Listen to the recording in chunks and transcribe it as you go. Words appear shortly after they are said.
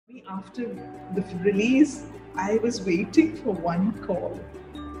After the release, I was waiting for one call.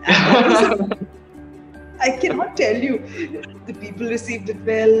 And I cannot tell you, the people received it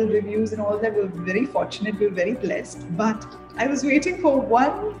well, reviews and all that. We were very fortunate, we were very blessed. But I was waiting for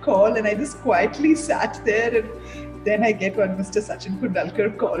one call and I just quietly sat there, and then I get one Mr. Sachin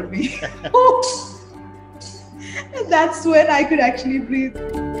Kundalkar call me. And that's when I could actually breathe.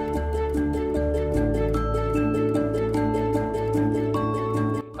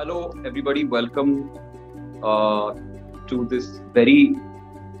 Hello everybody, welcome to this very,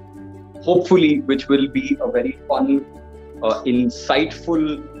 hopefully, which will be a very fun, insightful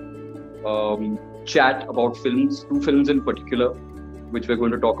chat about films, two films in particular, which we're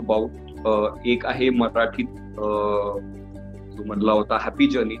going to talk about. एक आहे मराठी जो मधला होता happy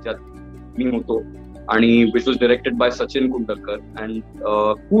journey ज्यात मी होतो आणि which was directed by Sachin Kundalkar, and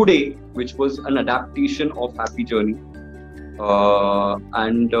Koode, which was an adaptation of Happy Journey.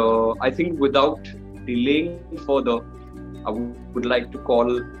 I think without delaying further, I would like to call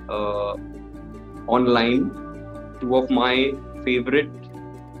online two of my favorite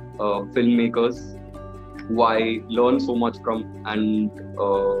filmmakers who I learn so much from and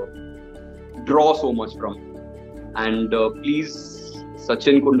draw so much from. And please,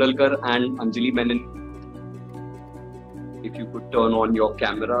 Sachin Kundalkar and Anjali Menon, if you could turn on your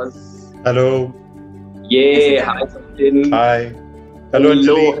cameras. Hello. Yeah, hi Sachin. Hi. Hello,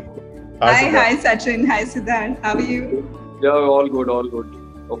 Anjali. Hi Sachin. Hi Siddharth. How are you? Yeah, all good, all good.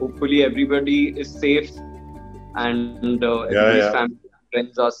 Hopefully everybody is safe and everybody's family and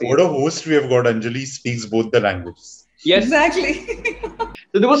friends are safe. What a host we have got. Anjali speaks both the languages. Yes. Exactly.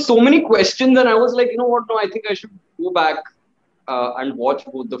 So there were so many questions and I was like, you know what, no, I think I should go back and watch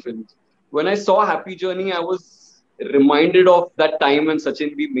both the films. When I saw Happy Journey, I was reminded of that time when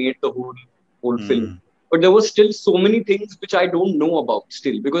Sachin we made the whole film. But there were still so many things which I don't know about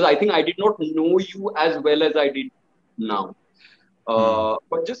still, because I think I did not know you as well as I did now.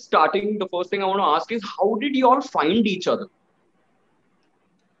 But just starting, the first thing I want to ask is, how did you all find each other?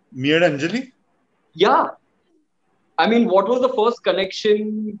 Me and Anjali? Yeah. I mean, what was the first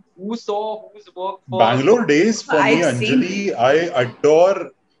connection? Who saw whose work first? Bangalore Days for me, Anjali. I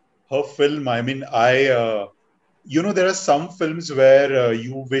adore her film. I mean, there are some films where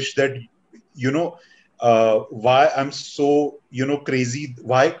you wish that, why I'm so, crazy,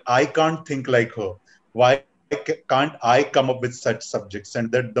 why I can't think like her, why can't I come up with such subjects?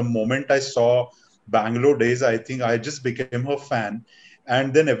 And that the moment I saw Bangalore Days, I think I just became her fan.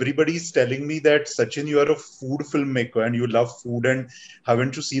 And then everybody's telling me that, Sachin, you are a food filmmaker and you love food, and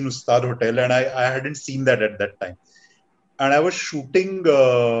haven't you seen Ustad Hotel? And I hadn't seen that at that time. And I was shooting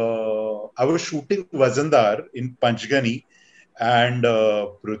Vazandar in Panchgani, and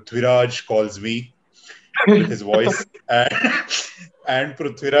Prithviraj calls me with his voice. And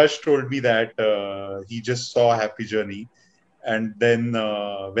Prithviraj told me that he just saw Happy Journey. And then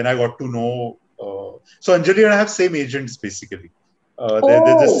when I got to know, so Anjali and I have same agents basically. They're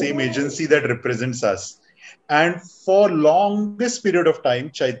the same agency that represents us. And for longest period of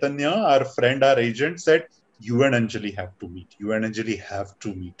time, Chaitanya, our friend, our agent, said, you and Anjali have to meet. You and Anjali have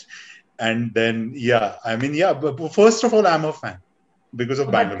to meet. And then, but first of all, I'm a fan because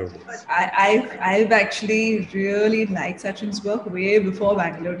of Bangalore Days. I've actually really liked Sachin's work way before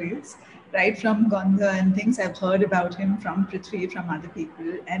Bangalore Days. Right from Gonda and things I've heard about him from Prithvi, from other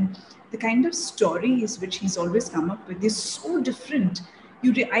people. And the kind of stories which he's always come up with is so different.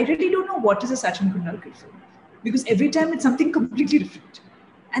 I really don't know what is a Sachin Kundalkar film, because every time it's something completely different.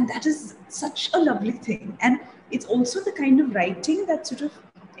 And that is such a lovely thing. And it's also the kind of writing that sort of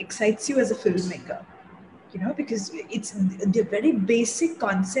excites you as a filmmaker, because it's the very basic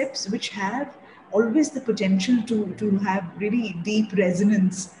concepts which have always the potential to have really deep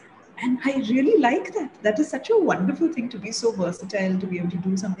resonance. And I really like that. That is such a wonderful thing, to be so versatile, to be able to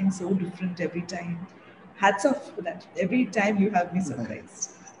do something so different every time. Hats off for that. Every time you have me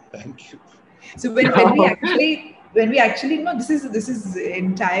surprised. Thank you. So when we actually know, this is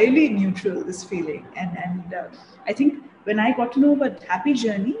entirely neutral, this feeling. And I think when I got to know about Happy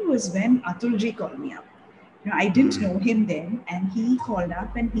Journey was when Atulji called me up. I didn't know him then, and he called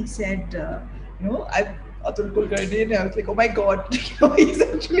up and he said, I'm Atul Kulkarni, and I was like, oh my God, he's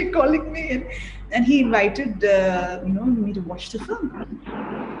actually calling me, and he invited me to watch the film.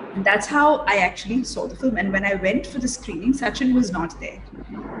 And that's how I actually saw the film. And when I went for the screening, Sachin was not there,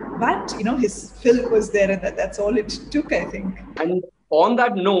 but his film was there, and that's all it took, I think. And on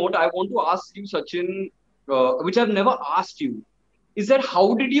that note, I want to ask you, Sachin, which I've never asked you, is that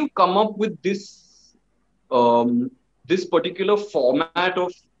how did you come up with this particular format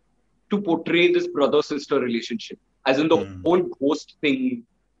to portray this brother-sister relationship, as in the whole ghost thing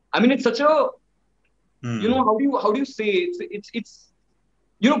I mean, it's such a, Hmm. how do you say,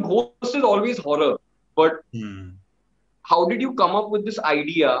 ghost is always horror, but Hmm. how did you come up with this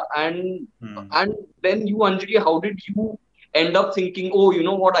idea? Hmm. And then you, Anjali, how did you end up thinking, oh, you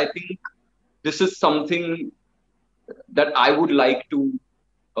know what, I think this is something that I would like to,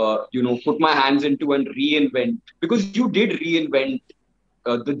 put my hands into and reinvent, because you did reinvent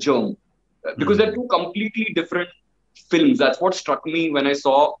the germ, because they're Hmm. two completely different films. That's what struck me when I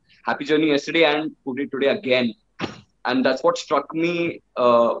saw Happy Journey yesterday and Koode today again. And that's what struck me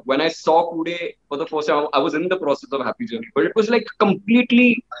when I saw Koode for the first time. I was in the process of Happy Journey, but it was like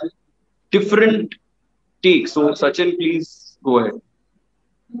completely different take. So, Sachin, please go ahead.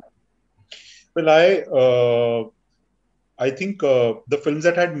 Well, I think the films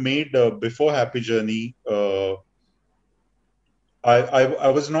that I had made before Happy Journey, I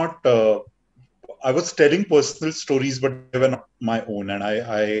was not I was telling personal stories, but they were not my own. And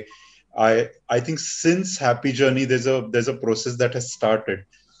I think since Happy Journey, there's a process that has started.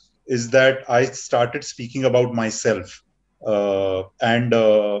 Is that I started speaking about myself, and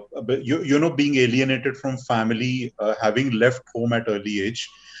being alienated from family, having left home at early age,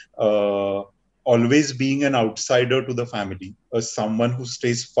 uh, always being an outsider to the family, someone who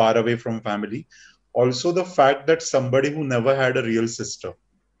stays far away from family. Also, the fact that somebody who never had a real sister,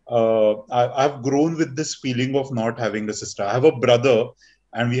 I've grown with this feeling of not having a sister. I have a brother,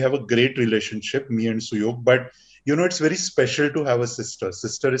 and we have a great relationship, me and Suyog. But it's very special to have a sister.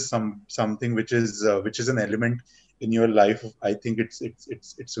 Sister is something which is an element in your life. I think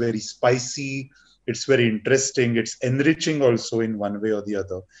it's very spicy. It's very interesting. It's enriching also in one way or the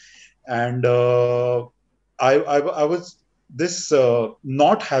other. And I was this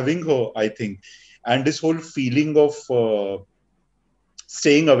not having her, I think, and this whole feeling of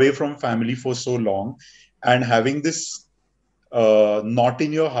staying away from family for so long and having this not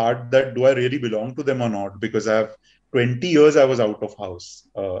in your heart that do I really belong to them or not, because I have 20 years I was out of house.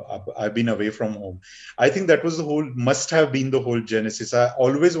 I've been away from home. I think that was the whole, must have been the whole genesis. I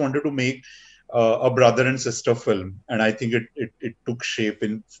always wanted to make a brother and sister film, and I think it took shape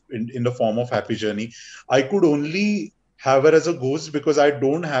in the form of Happy Journey. I could only have her as a ghost because I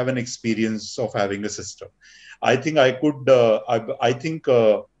don't have an experience of having a sister. I think I could. I think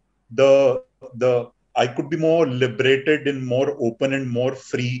the I could be more liberated and more open and more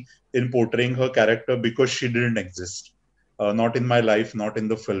free in portraying her character because she didn't exist, not in my life, not in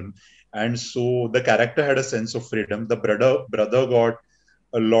the film. And so the character had a sense of freedom. The brother got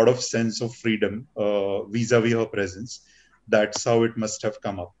a lot of sense of freedom vis-a-vis her presence. That's how it must have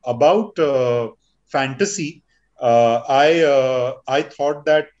come up. About fantasy, I thought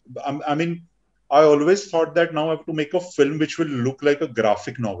that I mean I always thought that now I have to make a film which will look like a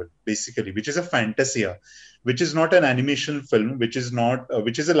graphic novel, basically, which is a fantasia, which is not an animation film, which is not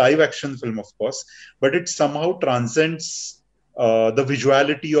which is a live action film, of course, but it somehow transcends the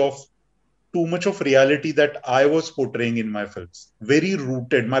visuality of too much of reality that I was portraying in my films. Very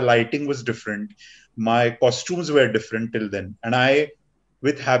rooted. My lighting was different. My costumes were different till then. And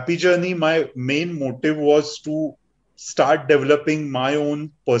with Happy Journey, my main motive was to start developing my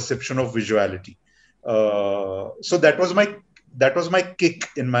own perception of visuality. So that was my kick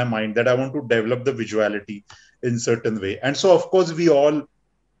in my mind, that I want to develop the visuality in certain way. And so, of course, we all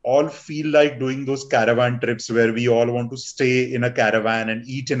feel like doing those caravan trips where we all want to stay in a caravan and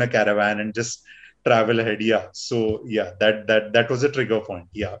eat in a caravan and just travel ahead. Yeah. So yeah, that was a trigger point.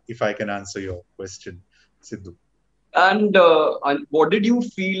 Yeah, if I can answer your question, Sidhu. And what did you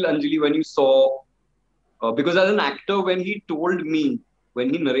feel, Anjali, when you saw? Because as an actor, when he told me,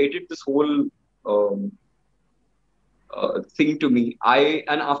 when he narrated this whole um, thing to me,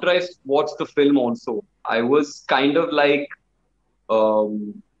 and after I watched the film also, I was kind of like,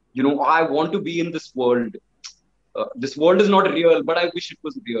 I want to be in this world. This world is not real, but I wish it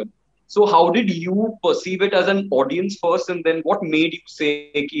was real. So, how did you perceive it as an audience first, and then what made you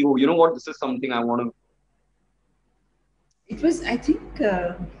say, "Ki, oh, you know what? This is something I want to." It was, I think,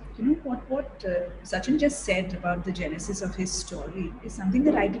 what Sachin just said about the genesis of his story is something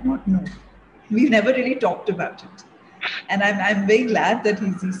that I did not know. We've never really talked about it, and I'm very glad that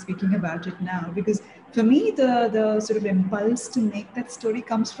he's speaking about it now, because for me the sort of impulse to make that story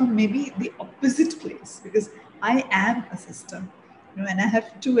comes from maybe the opposite place, because I am a sister, and I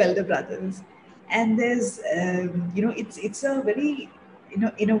have two elder brothers, and there's it's a very,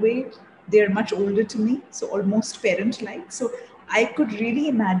 in a way they're much older to me, so almost parent like. So I could really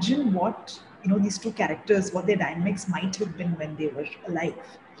imagine what, these two characters, what their dynamics might have been when they were alive.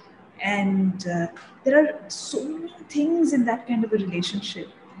 And there are so many things in that kind of a relationship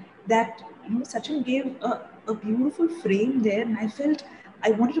that, Sachin gave a beautiful frame there, and I felt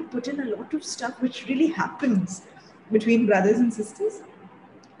I wanted to put in a lot of stuff which really happens between brothers and sisters.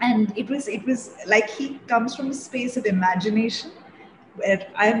 And it was like he comes from a space of imagination, where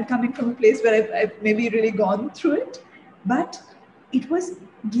I'm coming from a place where I've maybe really gone through it, but it was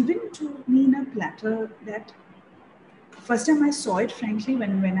given to me in a platter that first time I saw it, frankly,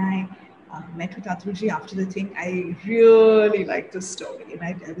 when I met with Atulji after the thing, I really liked the story, and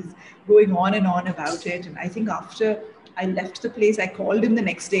I was going on and on about it. And I think after I left the place, I called him the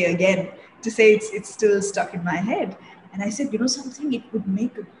next day again to say it's still stuck in my head. And I said, you know something, it would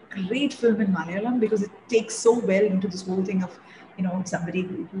make a great film in Malayalam because it takes so well into this whole thing of, you know, somebody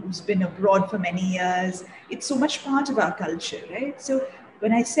who's been abroad for many years. It's so much part of our culture, right? So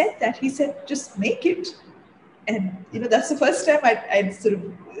when I said that, he said, just make it. And you know, that's the first time I'd sort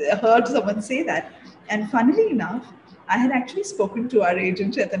of heard someone say that. And funnily enough, I had actually spoken to our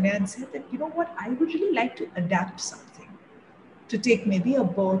agent Chaitanya and said that, you know what, I would really like to adapt something, to take maybe a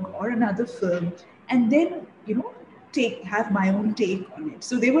book or another film, and then, you know, have my own take on it.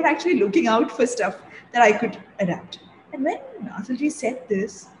 So they were actually looking out for stuff that I could adapt. And when Atulji said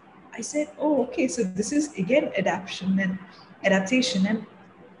this, I said, oh, okay, so this is again adaptation. And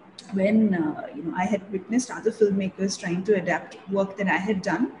when you know, I had witnessed other filmmakers trying to adapt work that I had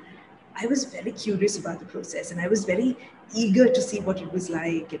done, I was very curious about the process, and I was very eager to see what it was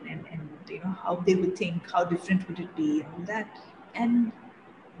like, and you know, how they would think, how different would it be, and all that. And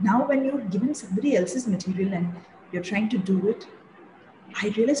now when you're given somebody else's material and you're trying to do it, I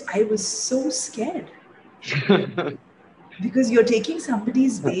realized I was so scared. Because you're taking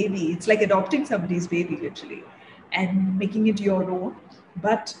somebody's baby. It's like adopting somebody's baby, literally, and making it your own.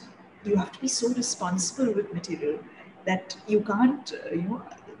 But you have to be so responsible with material that you can't, you know,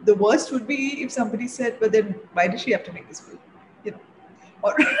 the worst would be if somebody said, but then why does she have to make this film? You know,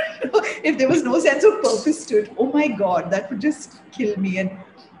 or if there was no sense of purpose to it, oh my God, that would just kill me. And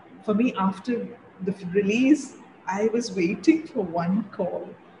for me, after the release, I was waiting for one call.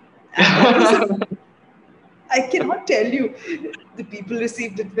 And that was I cannot tell you. The people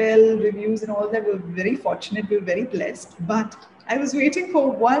received it well, reviews and all that. We were very fortunate, we were very blessed. But I was waiting for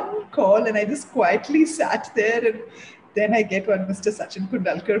one call, and I just quietly sat there, and then I get one Mr. Sachin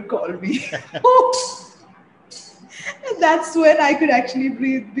Kundalkar call me. And that's when I could actually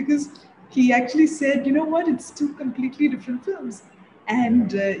breathe, because he actually said, you know what, it's two completely different films.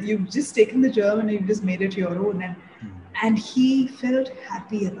 And you've just taken the germ and you've just made it your own. And he felt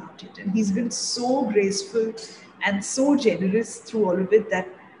happy about it. And he's been so graceful and so generous through all of it that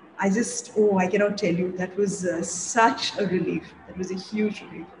I cannot tell you. That was such a relief. That was a huge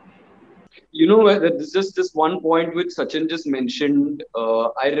relief. You know, there's just this one point which Sachin just mentioned.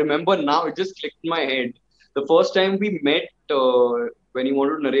 I remember now, it just clicked in my head. The first time we met, when he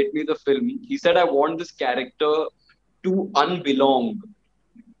wanted to narrate me the film, he said, I want this character to unbelong.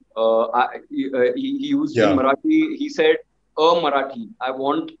 He used in Marathi, he said, a Marathi. I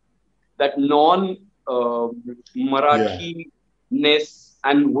want that non Marathi ness,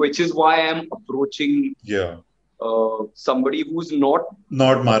 and which is why I'm approaching somebody who's not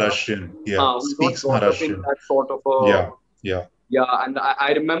Maharashtrian, who's not speaks brought up in Maharashtrian. that sort of a and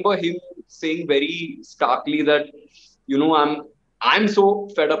I remember him saying very starkly that, you know, I'm so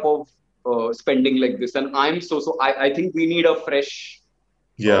fed up of spending like this, and I think we need a fresh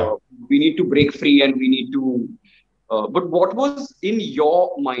we need to break free, and we need to but what was in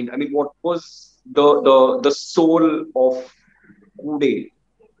your mind? I mean, what was the soul of Koode?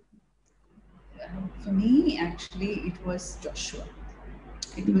 For me, actually, it was Joshua.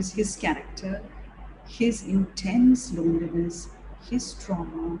 It was his character, his intense loneliness, his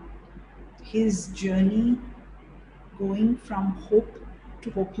trauma, his journey going from hope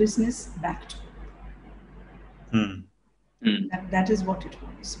to hopelessness back to hope. That is what it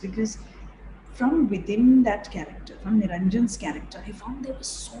was. Because from within that character, from Niranjan's character, I found there was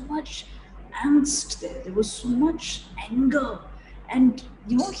so much angst there. There was so much anger. And,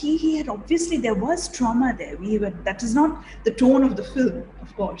 you know, he had obviously, there was trauma there. That is not the tone of the film,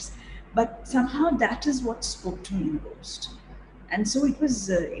 of course. But somehow that is what spoke to me most. And so it was,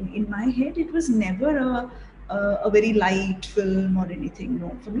 in my head, it was never a very light film or anything.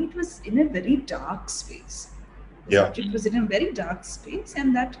 No, for me, it was in a very dark space. The subject was in a very dark space,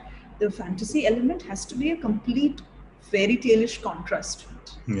 and that the fantasy element has to be a complete fairy tale-ish contrast to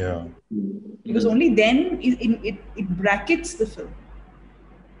it. Yeah. Because only then it brackets the film.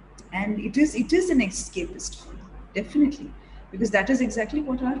 And it is an escapist film, definitely. Because that is exactly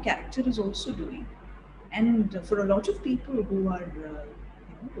what our character is also doing. And for a lot of people who are,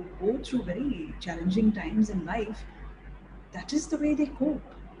 who go through very challenging times in life, that is the way they cope.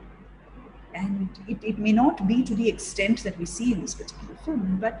 And it may not be to the extent that we see in this particular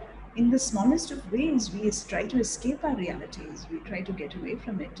film, but in the smallest of ways, we try to escape our realities, we try to get away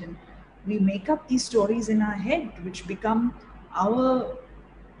from it, and we make up these stories in our head, which become our,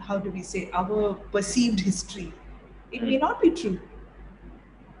 how do we say, our perceived history. It may not be true,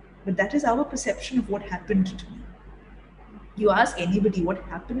 but that is our perception of what happened to me. You ask anybody what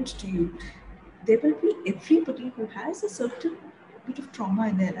happened to you, there will be everybody who has a certain bit of trauma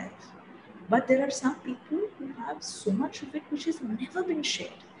in their life. But there are some people who have so much of it which has never been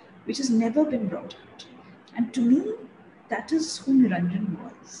shared, which has never been brought out. And to me, that is who Niranjan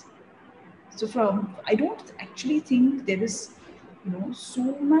was. So I don't actually think there is, so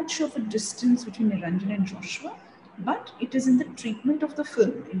much of a distance between Niranjan and Joshua, but it is in the treatment of the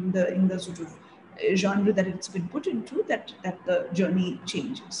film, in the sort of genre that it's been put into, that the journey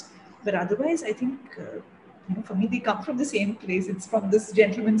changes. But otherwise, I think, for me, they come from the same place. It's from this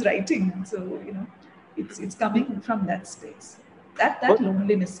gentleman's writing, so it's coming from that space. That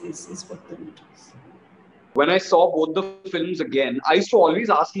loneliness is what the root is. When I saw both the films again, I used to always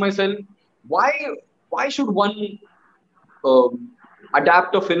ask myself, why why should one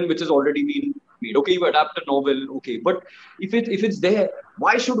adapt a film which has already been made? Okay, you adapt a novel, okay, but if it's there,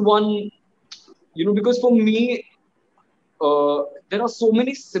 why should one? Because for me, there are so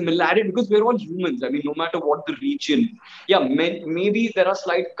many similarities because we're all humans. I mean, no matter what the region, yeah, maybe there are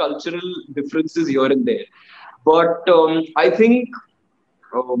slight cultural differences here and there, but I think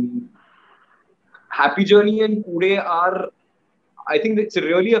um, Happy Journey and Koode are, I think it's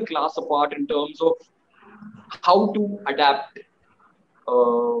really a class apart in terms of how to adapt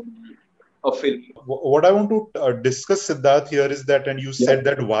um, a film. What I want to discuss, Siddharth, here is that, and you Yeah, said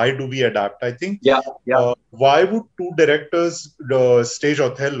that why do we adapt? I think yeah, yeah. why would two directors stage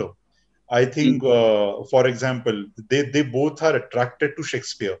Othello? I think, for example, they both are attracted to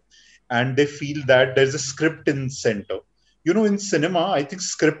Shakespeare, and they feel that there's a script in center. In cinema, I think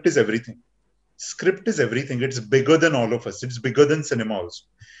script is everything. Script is everything. It's bigger than all of us. It's bigger than cinema also.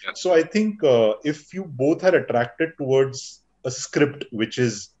 Yeah. So I think if you both are attracted towards a script which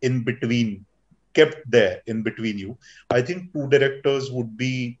is in between, kept there in between you, I think two directors would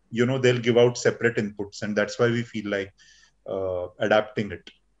be, they'll give out separate inputs, and that's why we feel like adapting it.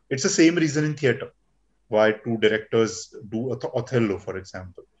 It's the same reason in theater why two directors do Othello, for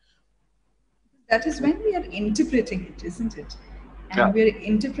example. That is when we are interpreting it, isn't it? And Yeah. we're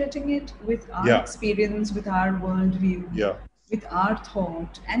interpreting it with our experience, with our worldview, with our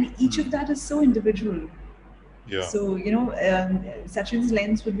thought, and each of that is so individual. Yeah. So, Sachin's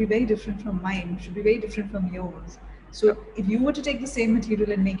lens would be very different from mine, should be very different from yours. So, if you were to take the same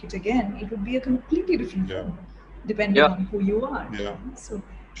material and make it again, it would be a completely different film, depending on who you are. Yeah. So,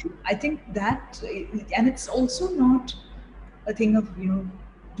 I think that, and it's also not a thing of,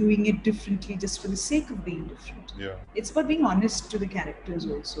 doing it differently just for the sake of being different. Yeah. It's about being honest to the characters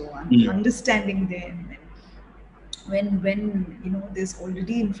also, and understanding them. And when there's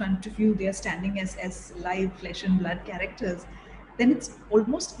already in front of you, they are standing as live flesh and blood characters, then it's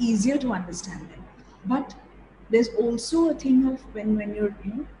almost easier to understand them. But there's also a thing of when you're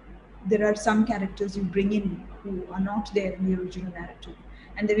there are some characters you bring in who are not there in the original narrative,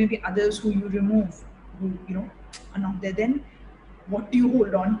 and there may be others who you remove who are not there. Then what do you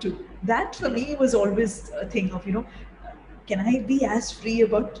hold on to? That for me was always a thing of can I be as free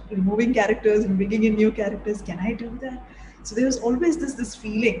about removing characters and bringing in new characters? Can I do that? So there was always this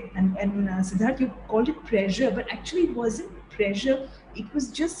feeling, and Siddharth, you called it pressure, but actually it wasn't pressure. It was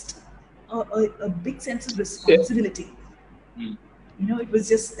just a big sense of responsibility. It was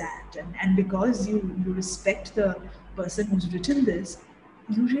just that, and because you respect the person who's written this,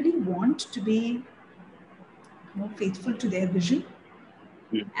 you really want to be faithful to their vision.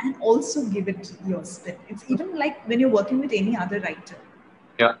 And also give it your spin. It's even like when you're working with any other writer.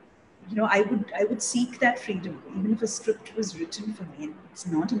 Yeah. I would seek that freedom, even if a script was written for me and it's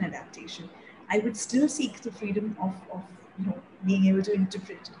not an adaptation. I would still seek the freedom of being able to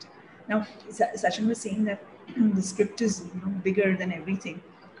interpret it. Now, Sachin was saying that the script is bigger than everything.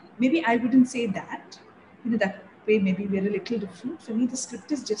 Maybe I wouldn't say that. That way maybe we're a little different. For me, the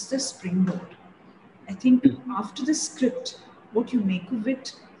script is just a springboard. I think after the script, what you make of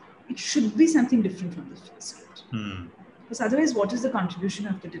it, it should be something different from the script. Because otherwise, what is the contribution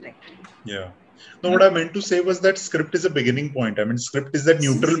of the director? Yeah. No, what I meant to say was that script is a beginning point. I mean, script is that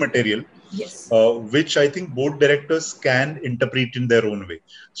neutral material, which I think both directors can interpret in their own way.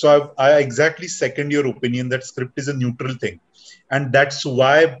 So I exactly second your opinion that script is a neutral thing. And that's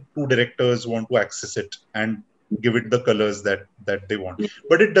why two directors want to access it and give it the colors that they want.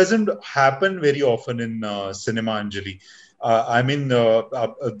 But it doesn't happen very often in cinema, Anjali. I mean,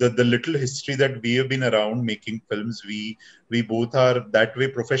 the little history that we have been around making films, we both are that way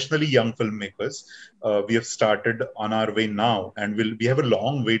professionally young filmmakers. We have started on our way now, and we have a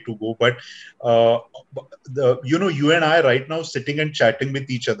long way to go. But you and I right now sitting and chatting with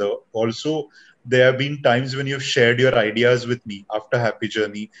each other. Also, there have been times when you've shared your ideas with me after Happy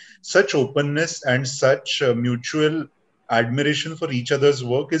Journey. Such openness and such mutual admiration for each other's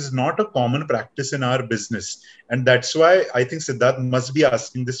work is not a common practice in our business, and that's why I think Siddharth must be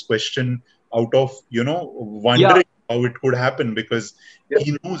asking this question out of Yeah, wondering how it could happen, because yeah.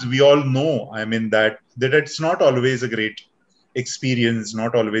 he knows, we all know, I mean, that it's not always a great experience,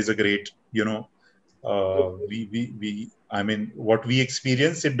 not always a great, we I mean, what we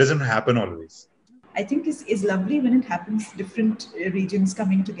experience, it doesn't happen always. I think is lovely when it happens, different regions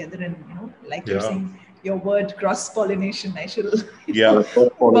coming together, and like you're Yeah, saying, your word cross pollination. I shall yeah,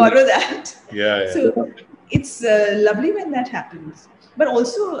 borrow that. yeah, yeah. So it's lovely when that happens. But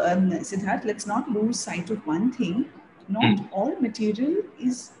also, Siddharth, let's not lose sight of one thing. Not all material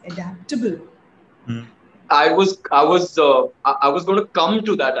is adaptable. Hmm. I was going to come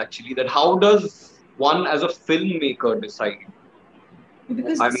to that actually. That how does one as a filmmaker decide?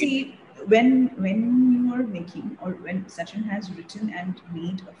 Because I mean, see, when you are making, or when Sachin has written and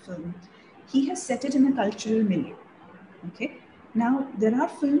made a film, he has set it in a cultural milieu. Okay. Now there are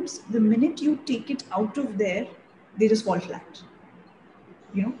films. The minute you take it out of there, they just fall flat.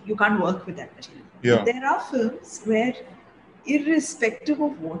 You can't work with that material. But Yeah, there are films where, irrespective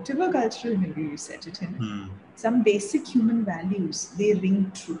of whatever cultural milieu you set it in, hmm. some basic human values, they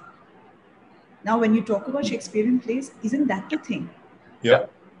ring true. Now, when you talk about Shakespearean plays, isn't that the thing? Yeah, yeah,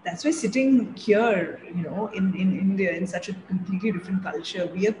 That's why sitting here, in India, in such a completely different culture,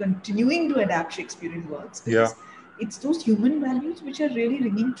 we are continuing to adapt Shakespearean works yeah, because it's those human values which are really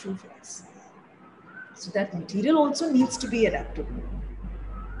ringing true for us. So that material also needs to be adaptable.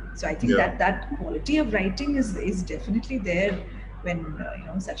 So I think yeah, that quality of writing is definitely there when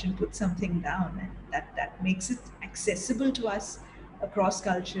Sachin puts something down, and that makes it accessible to us across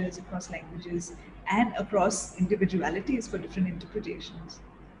cultures, across languages, and across individualities for different interpretations.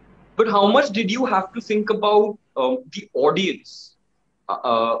 but how much did you have to think about the audience?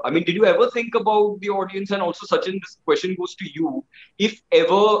 I mean, did you ever think about the audience? And also, Sachin, this question goes to you. If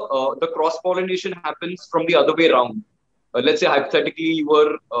ever the cross pollination happens from the other way around, let's say hypothetically you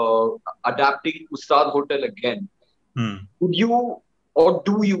were adapting Ustad Hotel again, hmm. would you or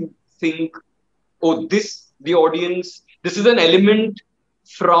do you think, oh, the audience, this is an element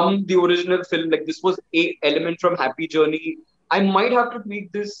from the original film, like this was a element from Happy Journey. I might have to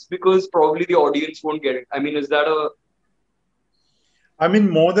tweak this because probably the audience won't get it. I mean, is that a I mean,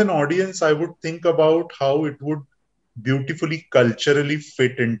 more than audience, I would think about how it would beautifully culturally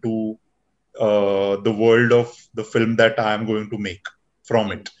fit into the world of the film that I am going to make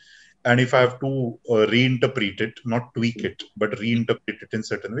from it. And if I have to reinterpret it, not tweak it, but reinterpret it in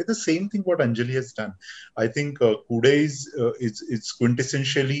certain way, the same thing what Anjali has done. I think Koode is it's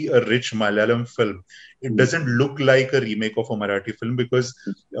quintessentially a rich Malayalam film. It doesn't look like a remake of a Marathi film because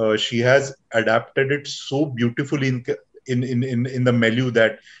she has adapted it so beautifully in the milieu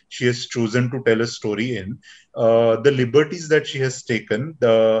that she has chosen to tell a story in. The liberties that she has taken,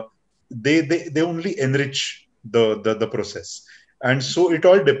 they only enrich the process. And so it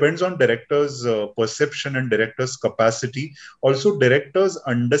all depends on director's perception and director's capacity, also director's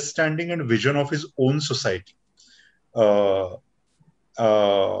understanding and vision of his own society, uh,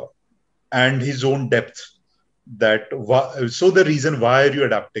 uh, and his own depth. So the reason why are you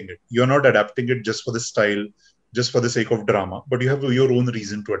adapting it? You're not adapting it just for the style, just for the sake of drama, but you have your own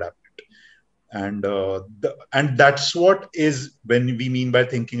reason to adapt it. And that's what is when we mean by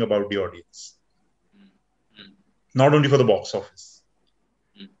thinking about the audience, not only for the box office.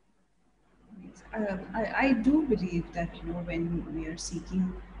 I do believe that when we are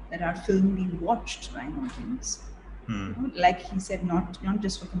seeking that our film be watched by an audience, Hmm. like he said, not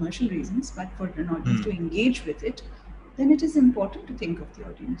just for commercial reasons, but for an audience Hmm. to engage with it, then it is important to think of the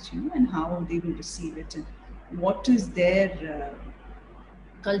audience, and how they will receive it, and what is their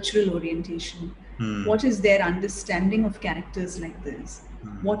cultural orientation, Hmm. what is their understanding of characters like this,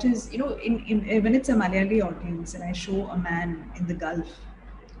 Hmm. what is in when it's a Malayali audience and I show a man in the Gulf,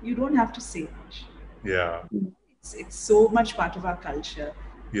 you don't have to say much. Yeah. It's so much part of our culture.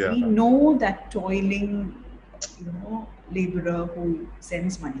 Yeah. We know that toiling, laborer who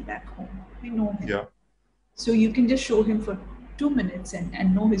sends money back home. We know him. Yeah. So you can just show him for 2 minutes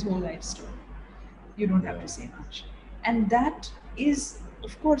and know his whole life story. You don't have Yeah. to say much. And that is,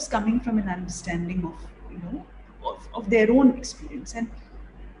 of course, coming from an understanding of their own experience. And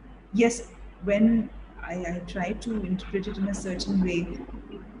yes, when I try to interpret it in a certain way.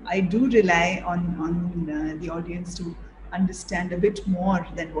 I do rely on the audience to understand a bit more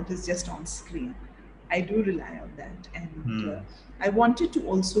than what is just on screen. I do rely on that, and I wanted to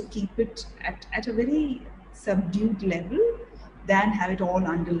also keep it at a very subdued level than have it all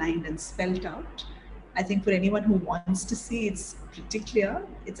underlined and spelled out. I think for anyone who wants to see, it's pretty clear.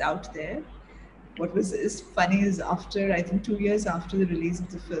 It's out there. What was is funny is after, I think 2 years after the release of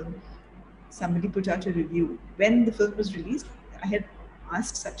the film, somebody put out a review. When the film was released, I had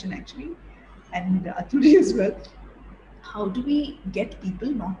asked Sachin actually, and Aturi as well, how do we get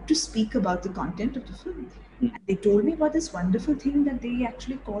people not to speak about the content of the film? And they told me about this wonderful thing that they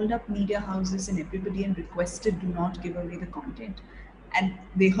actually called up media houses and everybody and requested, do not give away the content. And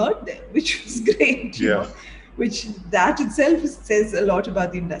they heard them, which was great, you know, which that itself says a lot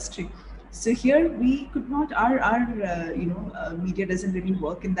about the industry. So here we could not, our media doesn't really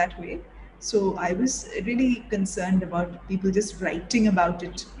work in that way. So I was really concerned about people just writing about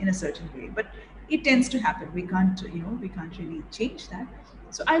it in a certain way. But it tends to happen. We can't really change that.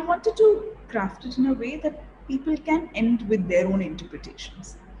 So I wanted to craft it in a way that people can end with their own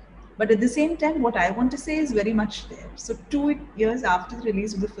interpretations. But at the same time, what I want to say is very much there. So 2 years after the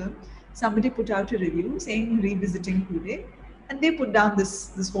release of the film, somebody put out a review saying revisiting Koode, and they put down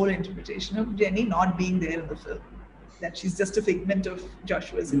this whole interpretation of Jenny not being there in the film, that she's just a figment of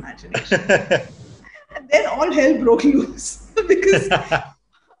Joshua's imagination. And then all hell broke loose because a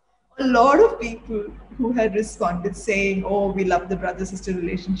lot of people who had responded saying, "Oh, we love the brother-sister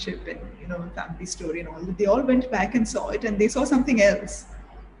relationship and family story and all that," they all went back and saw it, and they saw something else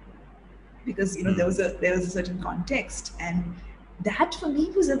because there was a certain context, and that for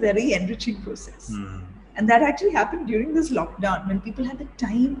me was a very enriching process. And that actually happened during this lockdown when people had the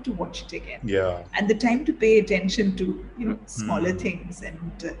time to watch it again, and the time to pay attention to smaller things,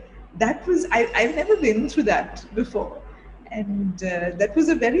 and that was I've never been through that before, and that was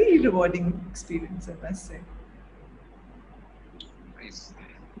a very rewarding experience, I must say. Nice.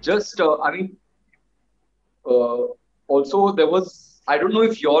 Just also there was, I don't know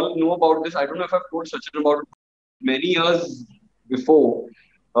if you all know about this. I don't know if I've told Sachin about it. Many years before,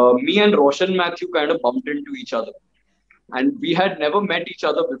 me and Roshan Mathew kind of bumped into each other. And we had never met each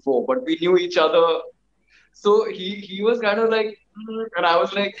other before, but we knew each other. So he was kind of like, and I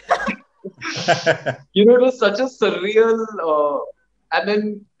was like, it was such a surreal, and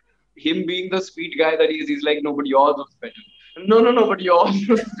then him being the sweet guy that he's like, no, but yours was better. No, but yours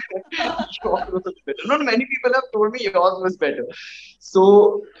was better. Yours was better. No, many people have told me yours was better.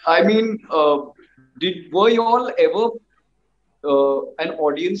 So, I mean, were you all ever an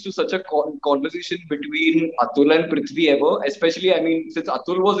audience to such a conversation between Atul and Prithvi ever? Especially, I mean, since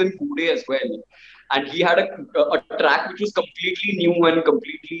Atul was in Koode as well, and he had a track which was completely new and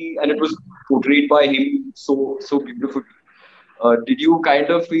it was portrayed by him so beautifully. Did you kind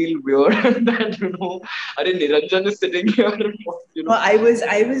of feel weird that Niranjan is sitting here? Well, I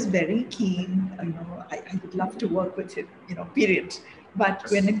was very keen. I would love to work with him. Period. But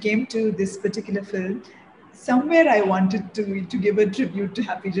when it came to this particular film, somewhere I wanted to give a tribute to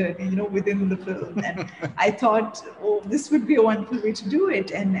Happy Journey, within the film, and I thought, oh, this would be a wonderful way to do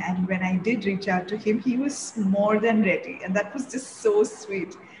it. And when I did reach out to him, he was more than ready, and that was just so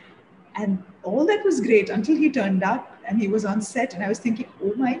sweet. And all that was great until he turned up and he was on set, and I was thinking,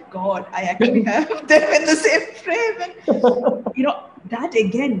 oh my God, I actually have them in the same frame. And, that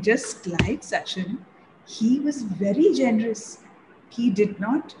again, just like Sachin, he was very generous. He did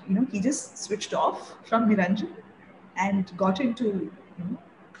not, he just switched off from Niranjan and got into,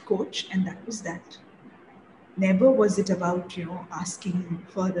 coach, and that was that. Never was it about, asking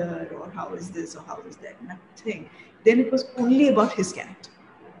further or how is this or how is that, nothing. Then it was only about his character.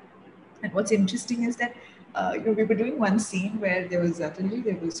 And what's interesting is that we were doing one scene where there was Atul,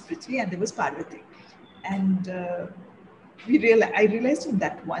 there was Prithvi, and there was Parvathy. And I realized in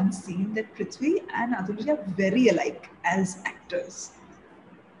that one scene that Prithvi and Atul are very alike as actors.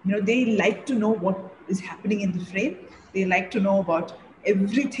 They like to know what is happening in the frame. They like to know about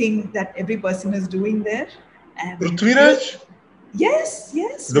everything that every person is doing there. And Prithviraj? Yes.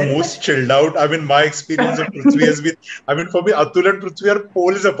 The most much chilled out. I mean, my experience of Prithvi has been, for me, Atul and Prithvi are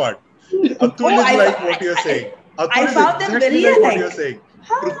poles apart. Atul is like what you're saying. Atul is exactly like what you're saying.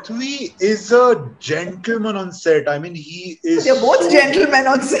 Prithvi is a gentleman on set. I mean, he is. They're both gentlemen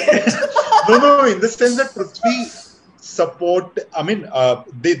on set. No, in the sense that Prithvi support. I mean,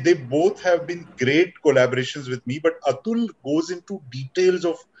 they both have been great collaborations with me, but Atul goes into details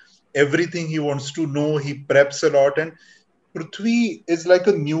of everything he wants to know. He preps a lot, and Prithvi is like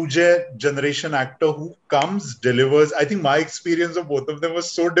a new generation actor who comes, delivers. I think my experience of both of them was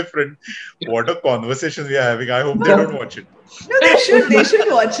so different. What a conversation we are having. I hope they don't watch it. No, they should. They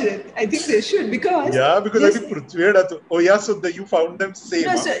should watch it. I think they should because because I think Prithvi and Atul. Oh yeah, so you found them same.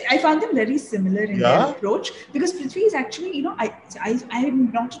 No, so I found them very similar in their approach because Prithvi is actually,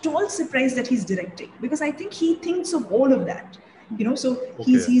 I'm not at all surprised that he's directing because I think he thinks of all of that. So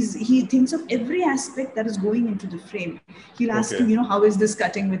he thinks of every aspect that is going into the frame. He'll ask you, how is this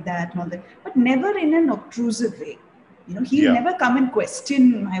cutting with that and all that, but never in an obtrusive way. He'll never come and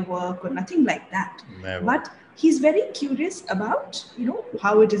question my work or nothing like that. Never. But he's very curious about,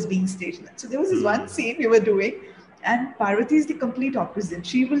 how it is being staged. So there was this one scene we were doing, and Parvathy is the complete opposite.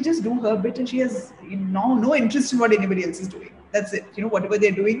 She will just do her bit, and she has no interest in what anybody else is doing. That's it. Whatever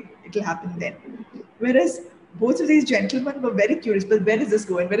they're doing, it will happen then. Whereas both of these gentlemen were very curious, but where is this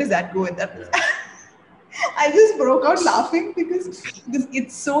going? Where is that going? I just broke out laughing because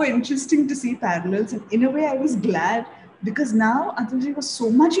it's so interesting to see parallels. And in a way, I was glad because now Atulji was so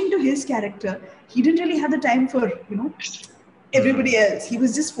much into his character. He didn't really have the time for, everybody else. He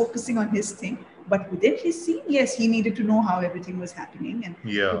was just focusing on his thing. But within his scene, yes, he needed to know how everything was happening. And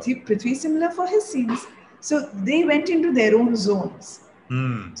Prithvi similar for his scenes. So they went into their own zones.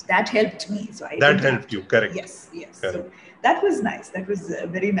 So that helped me. So that helped you, correct? Yes. Correct. So that was nice. That was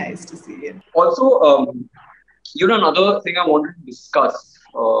very nice to see. And also, another thing I wanted to discuss.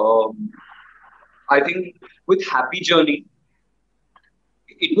 I think with Happy Journey,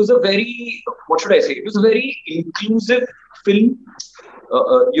 it was a very, it was a very inclusive film.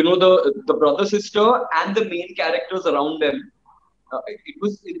 The brother, sister, and the main characters around them. It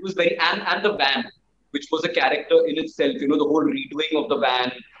was very, and the van, which was a character in itself, the whole redoing of the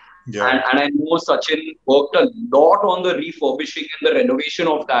van. Yeah. And I know Sachin worked a lot on the refurbishing and the renovation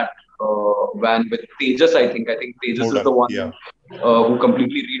of that van with Tejas, I think. I think Tejas is the one who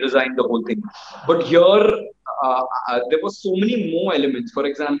completely redesigned the whole thing. But here, there were so many more elements. For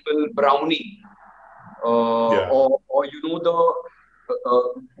example, Brownie, or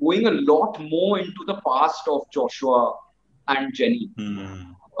going a lot more into the past of Joshua and Jenny.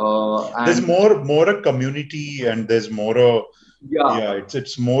 There's more a community, and there's more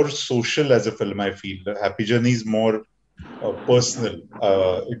it's more social as a film. I feel Happy Journey is more personal.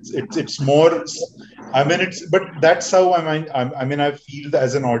 It's more. But that's how I feel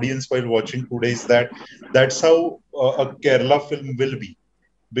as an audience while watching today is that's how a Kerala film will be,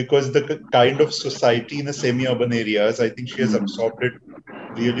 because the kind of society in the semi-urban areas, I think she has absorbed it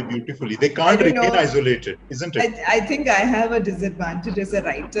really beautifully. They can't remain isolated, isn't it? I think I have a disadvantage as a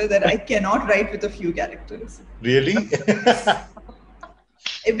writer that I cannot write with a few characters. Really?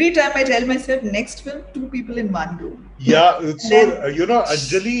 Every time I tell myself, next film, 2 people in 1 room. Yeah. So,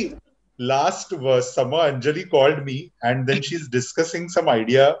 Anjali, last summer, Anjali called me and then she's discussing some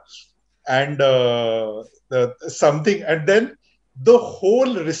idea and something. And then the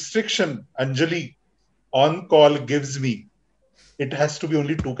whole restriction Anjali on call gives me, it has to be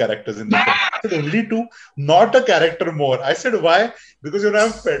only 2 characters in the film. I said, only 2, not a character more. I said, why? Because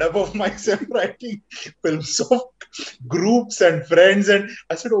I'm fed up of myself writing films of groups and friends. And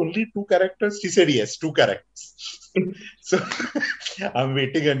I said, only 2 characters? She said, yes, 2 characters. So I'm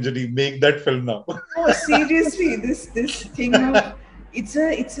waiting, Anjali, make that film now. Oh, seriously, this thing of it's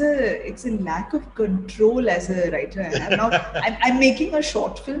a lack of control as a writer I have. Now I'm making a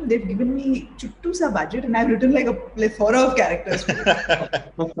short film. They've given me chuttu sa budget and I've written like a plethora of characters for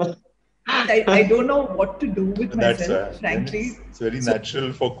it. I don't know what to do with myself, frankly. It's very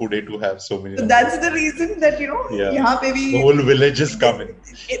natural for Koode to have so many. So that's the reason that the whole village is coming.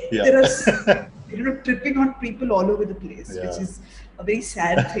 There are tripping on people all over the place, which is a very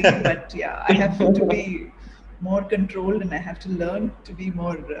sad thing. But I have to be more controlled, and I have to learn to be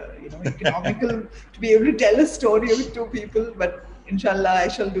more, economical, to be able to tell a story with 2 people. But inshallah, I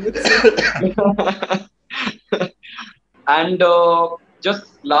shall do it soon. And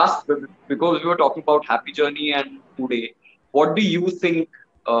just last, because we were talking about Happy Journey and Koode, what do you think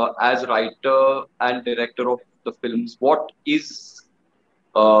as writer and director of the films, what is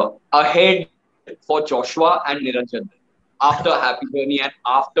ahead for Joshua and Niranjan after Happy Journey and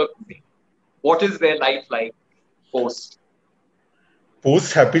after Koode? What is their life like post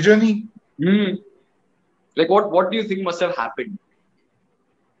Happy Journey? Like what do you think must have happened?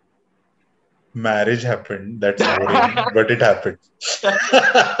 Marriage happened. That's boring, but it happened.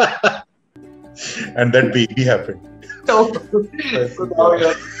 And that baby happened. So now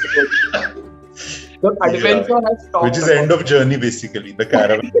the adventure has stopped. Which is the end of journey, basically. The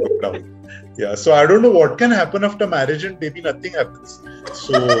caravan broke down. Yeah. So I don't know what can happen after marriage and maybe nothing happens.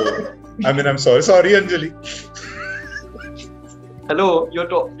 So I'm sorry. Sorry, Anjali. Hello, you're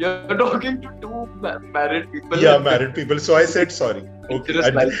talking to two married people. Yeah, married people. So I said sorry. Okay.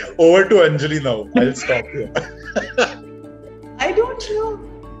 Over to Anjali now. I'll stop here. I don't know.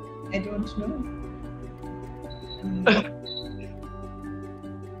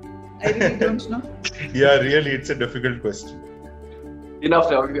 I really don't know. Yeah, really, it's a difficult question.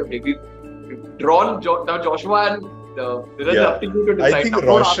 Enough now. We've drawn now Joshua and there is nothing to decide. I think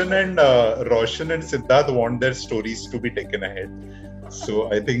Roshan and Siddharth want their stories to be taken ahead.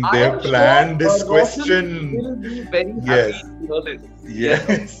 So I think they have planned this question. Will be very happy to know this.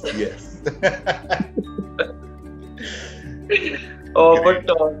 Yes. But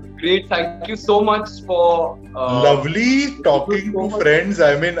great. Thank you so much for lovely talking to friends.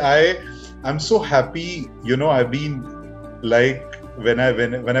 I mean, I'm so happy. I've been like when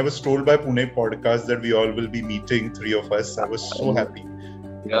I was told by Pune podcast that we all will be meeting, three of us. I was so happy.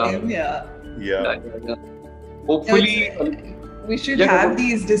 Yeah. Hopefully, we should have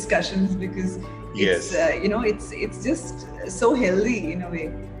these discussions because it's just so healthy in a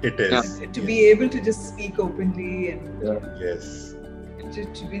way. It is to be able to just speak openly and yes.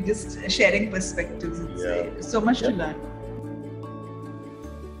 To be just sharing perspectives. It's so much to learn.